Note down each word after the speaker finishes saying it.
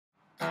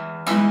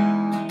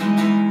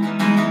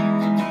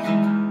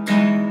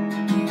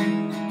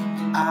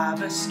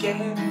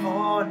escape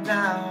for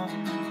now,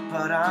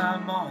 but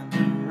I'm on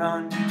the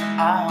run.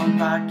 I hope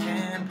I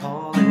can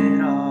pull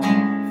it off.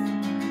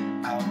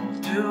 I will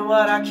do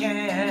what I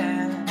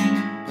can,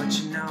 but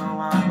you know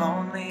I'm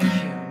only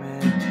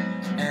human,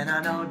 and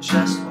I know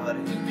just what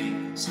it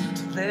means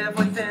to live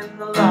within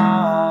the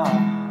law.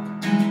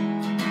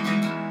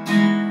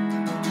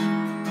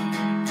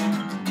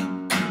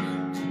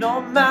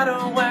 No matter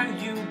where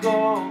you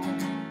go,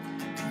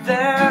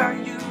 there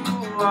you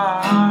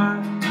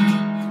are.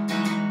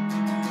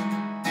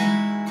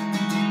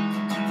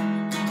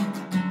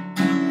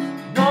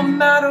 No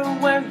matter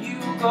where you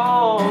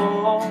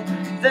go,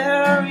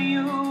 there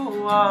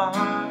you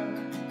are.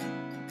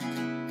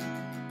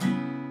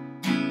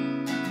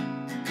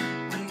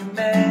 We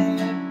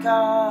make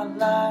our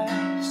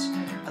lives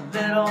a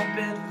little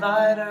bit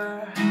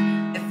lighter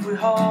if we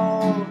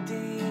hold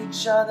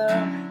each other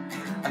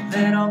a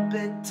little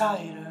bit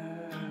tighter.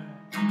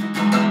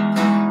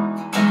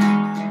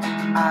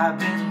 I've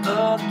been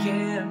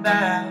looking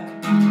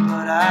back,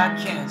 but I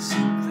can't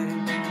see clear.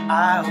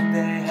 I hope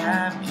they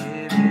have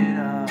given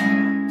up.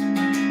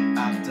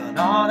 I've done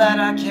all that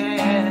I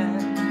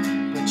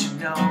can, but you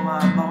know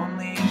I'm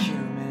only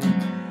human,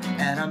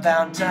 and I'm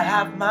bound to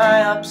have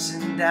my ups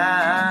and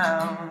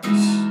downs.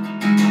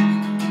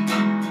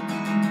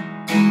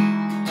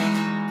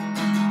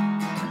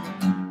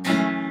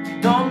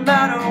 No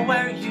matter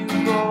where you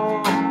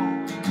go,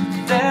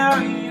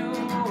 there you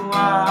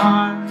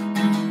are.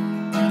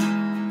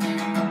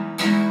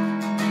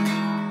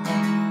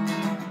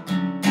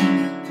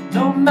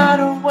 No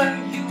matter where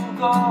you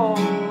go,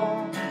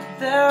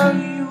 there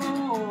you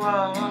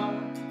are.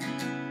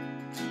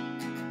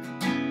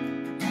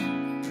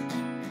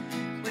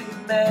 We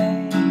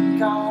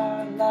make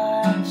our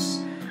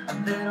lives a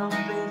little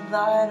bit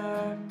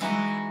lighter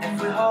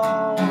if we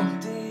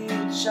hold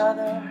each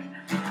other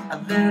a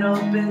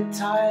little bit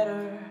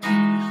tighter.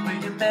 We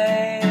can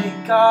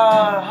make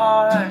our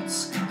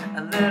hearts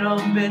a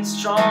little bit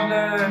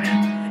stronger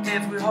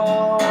if we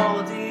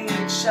hold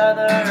each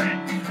other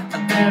a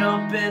little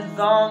bit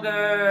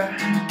longer.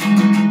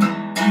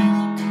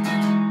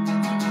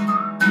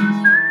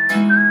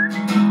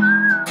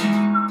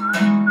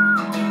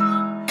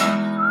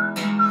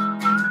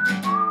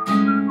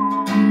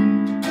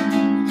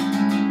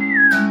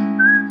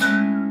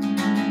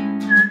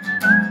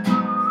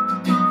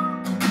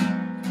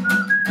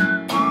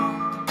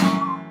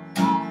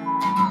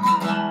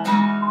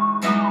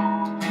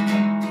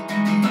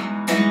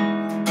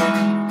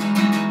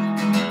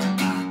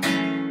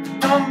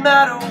 No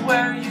matter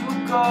where you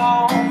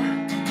go,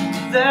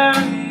 there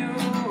you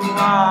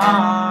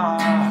are.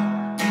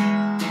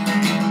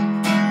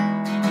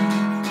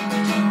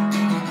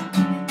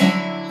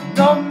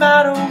 No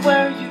matter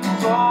where you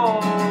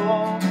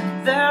go,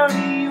 there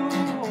you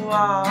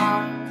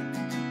are.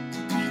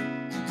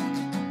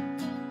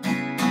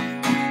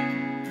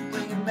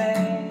 We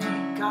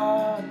make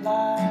our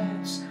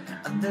lives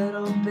a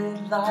little bit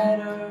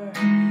lighter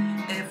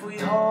if we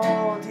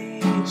hold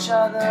each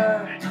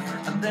other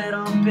a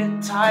little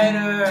bit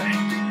tighter.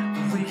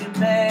 We can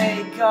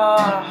make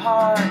our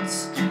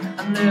hearts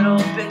a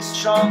little bit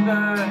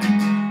stronger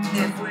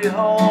if we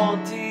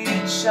hold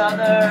each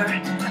other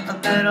a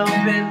little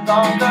bit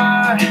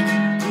longer.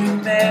 We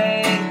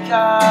make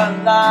our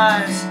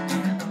lives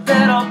a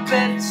little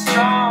bit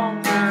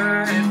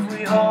stronger if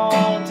we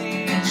hold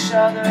each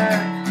other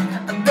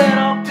a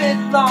little bit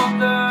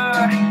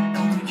longer.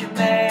 And we can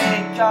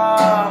make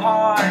our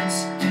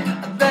hearts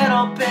a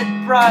little bit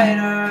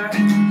brighter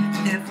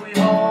if we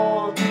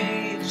hold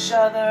each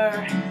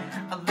other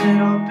a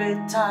little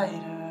bit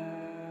tighter.